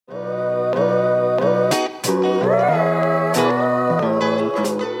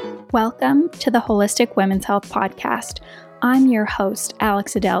Welcome to the Holistic Women's Health Podcast. I'm your host,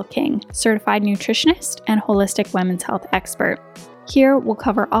 Alex Adele King, certified nutritionist and holistic women's health expert. Here, we'll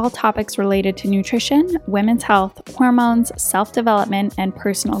cover all topics related to nutrition, women's health, hormones, self-development, and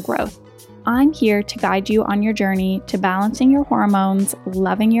personal growth. I'm here to guide you on your journey to balancing your hormones,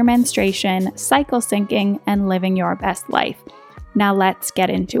 loving your menstruation, cycle syncing, and living your best life. Now let's get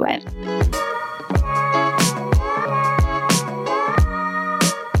into it.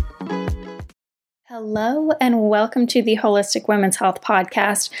 Hello, and welcome to the Holistic Women's Health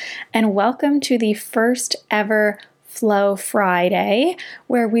Podcast, and welcome to the first ever Flow Friday,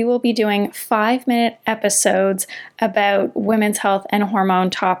 where we will be doing 5-minute episodes about women's health and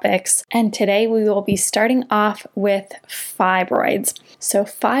hormone topics. And today we will be starting off with fibroids. So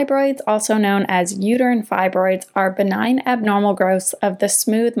fibroids, also known as uterine fibroids, are benign abnormal growths of the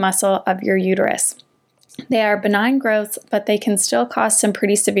smooth muscle of your uterus. They are benign growths, but they can still cause some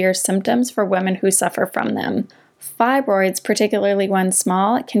pretty severe symptoms for women who suffer from them. Fibroids, particularly when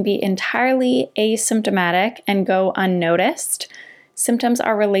small, can be entirely asymptomatic and go unnoticed. Symptoms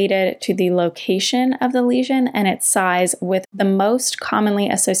are related to the location of the lesion and its size, with the most commonly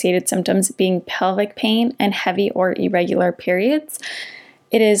associated symptoms being pelvic pain and heavy or irregular periods.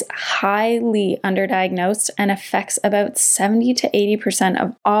 It is highly underdiagnosed and affects about 70 to 80%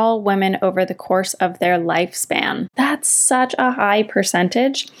 of all women over the course of their lifespan. That's such a high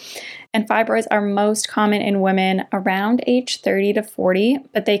percentage. And fibroids are most common in women around age 30 to 40,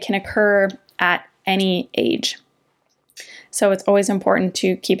 but they can occur at any age. So it's always important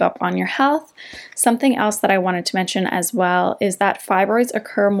to keep up on your health. Something else that I wanted to mention as well is that fibroids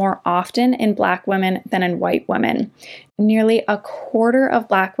occur more often in Black women than in white women. Nearly a quarter of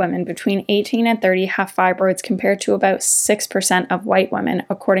Black women between 18 and 30 have fibroids compared to about 6% of white women,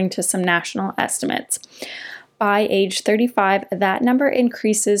 according to some national estimates. By age 35, that number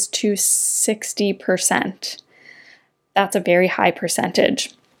increases to 60%. That's a very high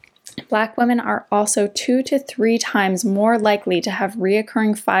percentage. Black women are also 2 to 3 times more likely to have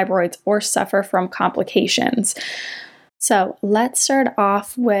reoccurring fibroids or suffer from complications. So let's start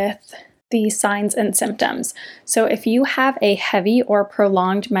off with the signs and symptoms. So if you have a heavy or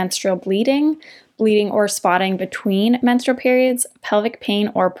prolonged menstrual bleeding or spotting between menstrual periods, pelvic pain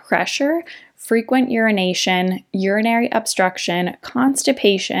or pressure, frequent urination, urinary obstruction,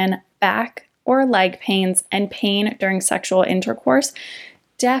 constipation, back or leg pains, and pain during sexual intercourse,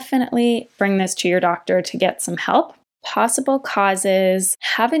 definitely bring this to your doctor to get some help. Possible causes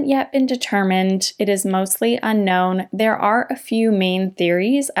haven't yet been determined. It is mostly unknown. There are a few main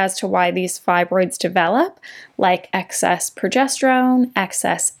theories as to why these fibroids develop, like excess progesterone,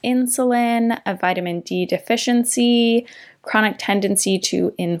 excess insulin, a vitamin D deficiency, chronic tendency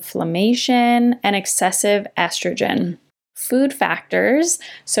to inflammation, and excessive estrogen. Food factors.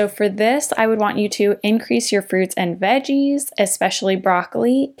 So for this, I would want you to increase your fruits and veggies, especially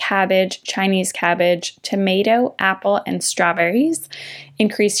broccoli, cabbage, Chinese cabbage, tomato, apple, and strawberries.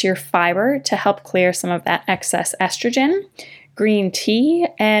 Increase your fiber to help clear some of that excess estrogen. Green tea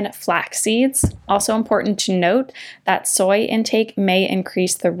and flax seeds. Also important to note that soy intake may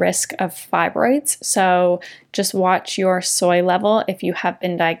increase the risk of fibroids. So just watch your soy level if you have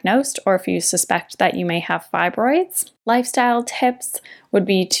been diagnosed or if you suspect that you may have fibroids. Lifestyle tips would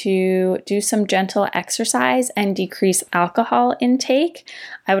be to do some gentle exercise and decrease alcohol intake.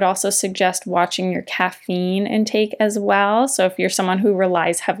 I would also suggest watching your caffeine intake as well. So if you're someone who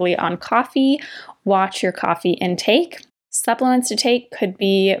relies heavily on coffee, watch your coffee intake. Supplements to take could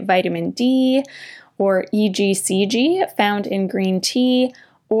be vitamin D or EGCG found in green tea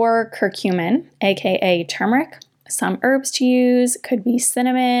or curcumin, aka turmeric. Some herbs to use could be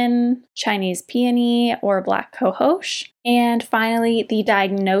cinnamon, Chinese peony, or black cohosh. And finally, the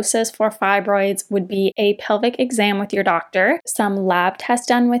diagnosis for fibroids would be a pelvic exam with your doctor, some lab tests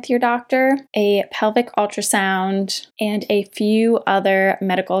done with your doctor, a pelvic ultrasound, and a few other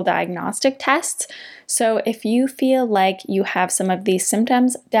medical diagnostic tests. So if you feel like you have some of these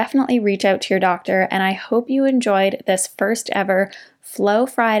symptoms, definitely reach out to your doctor. And I hope you enjoyed this first ever Flow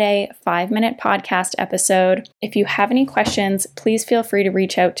Friday 5-minute podcast episode. If you have any questions, please feel free to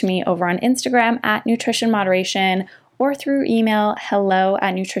reach out to me over on Instagram at Nutrition Moderation or through email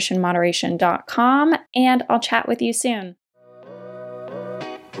hello@nutritionmoderation.com, and I'll chat with you soon.